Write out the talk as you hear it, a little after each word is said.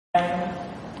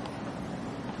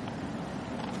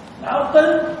Now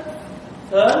turn,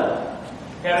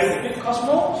 carry the big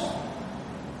cosmos,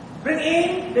 bring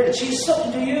in, let the chi soak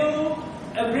into you,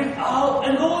 and bring out,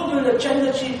 and go into the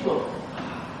gentle chi flow.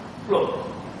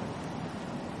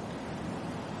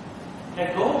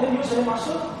 And go, then loosen the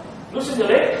muscle, loosen the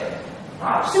leg.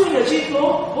 Now, still in the chi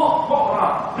flow, walk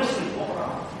around, briskly, walk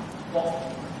around, walk.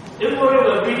 Don't worry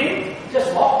about breathing,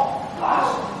 just walk,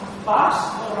 fast,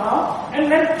 walk around,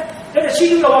 and then let the chi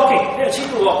do the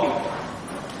walking,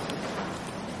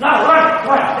 Now run,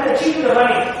 let the chi do the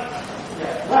running.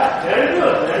 Yeah, right, very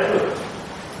good.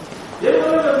 Don't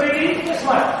worry about breathing, just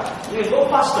run. You can go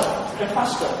faster and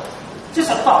faster. Just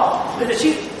a thought, let the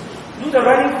chi do the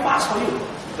running fast for you.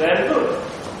 Very good.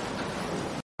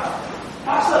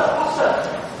 Faster.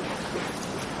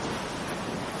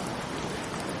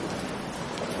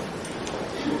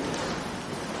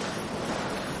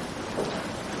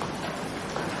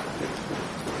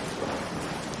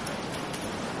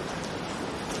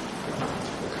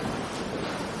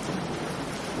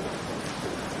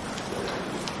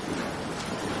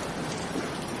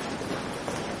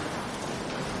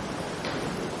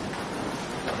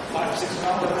 5, 6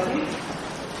 rounds already.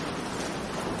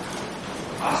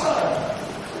 Awesome.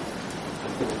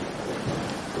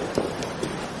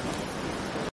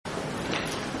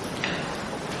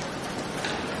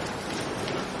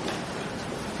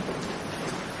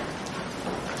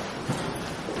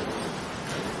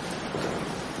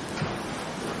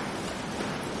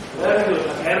 Very good.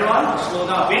 Everyone, slow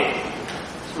down a bit.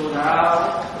 Slow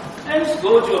down. And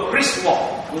go to a brisk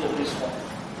walk. Go to a brisk walk.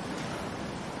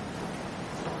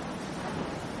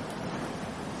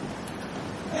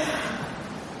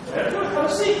 Very good. Have a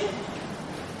seat.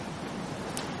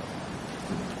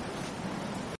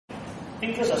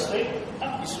 Fingers are straight.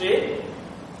 Up this way.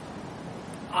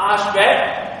 Arch back.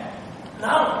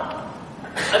 Now,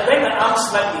 I bend my arms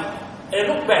slightly and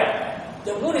look back.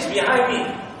 The moon is behind me.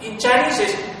 In Chinese,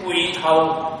 it's 回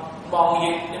頭望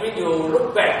月. That means you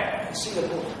look back and see the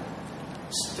moon.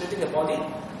 Straighten the body,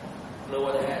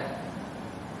 lower the head,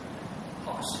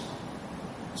 pause.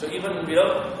 So even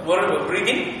without worrying about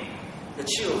breathing, the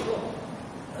chi will flow.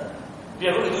 We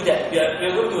are going to do that. We are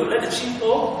going to let the chi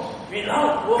flow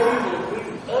without worrying about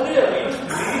breathing. Earlier we used to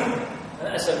breathe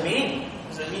as a mean.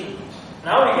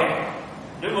 Now we can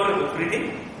don't worry about breathing.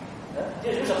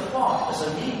 Just use a form as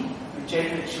a mean to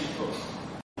change the chi flow.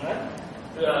 Right?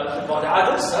 For the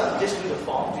others, just do the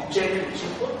form to change the chi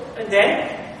flow, and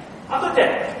then. After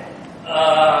that,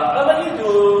 I want you to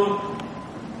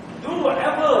do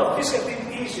whatever physical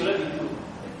activities you like to do,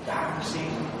 like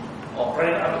dancing or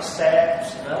running up the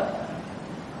steps.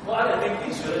 What other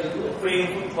activities you like to do? Playing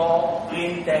football,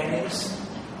 playing tennis.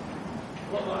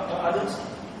 What others?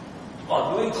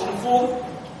 Or doing kung fu,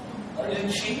 using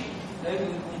chi,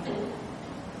 doing kung fu,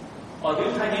 or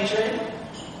doing tai chi chuan,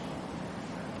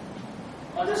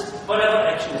 or just whatever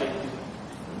action you like to do.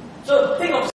 So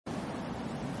think of.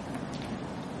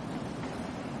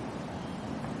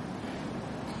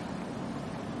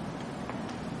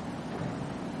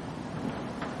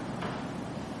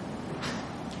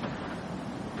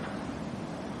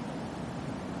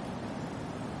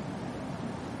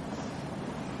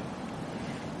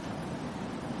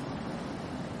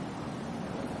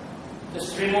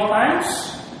 Just 3 more times.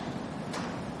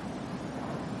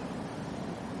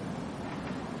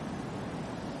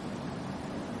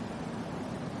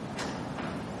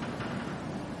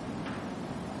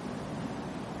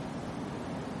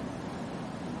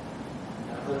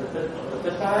 After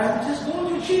the time, just go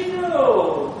to chi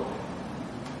flow.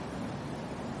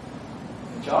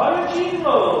 Enjoy your chi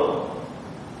flow.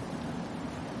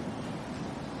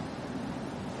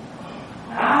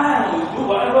 Now you do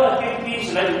whatever activities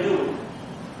you like to do.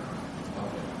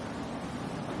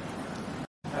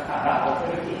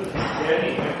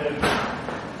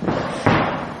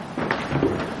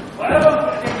 Whatever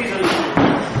activities you do.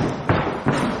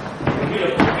 You can do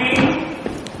the cooking,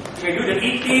 you can do the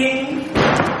eating,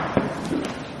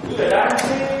 do the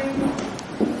dancing.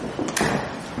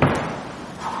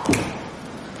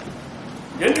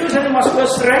 Don't use any muscular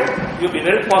strength, you'll be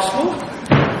very forceful.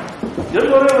 Don't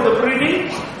worry about the breathing.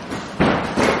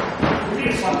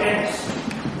 Breathing is spontaneous.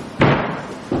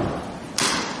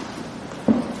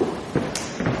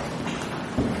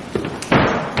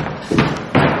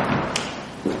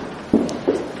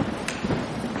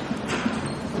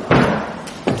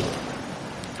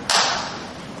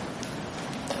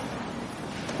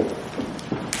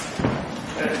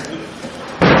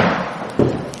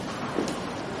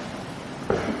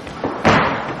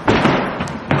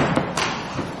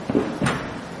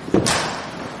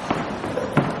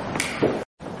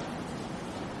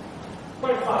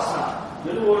 Quite fast now.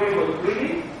 Don't worry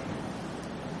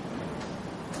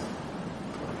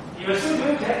You are still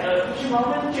doing pushing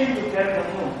mountain, change to carry the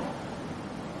moon.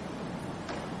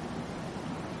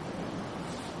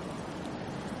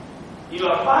 You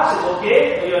are fast, it's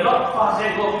okay. You are not fast,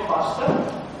 then go a bit faster.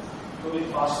 Go a bit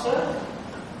faster.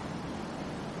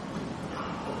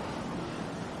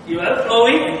 You are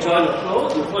flowing, enjoy the flow.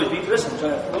 The flow is vigorous, enjoy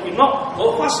the flow. If not,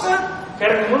 go faster.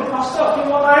 Carry the moon faster, a few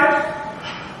more times.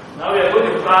 Now we are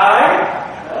going to fly.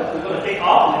 We're going to take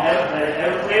off the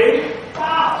aeroplane.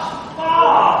 Fast,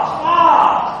 fast,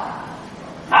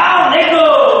 fast. Now, let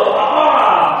go.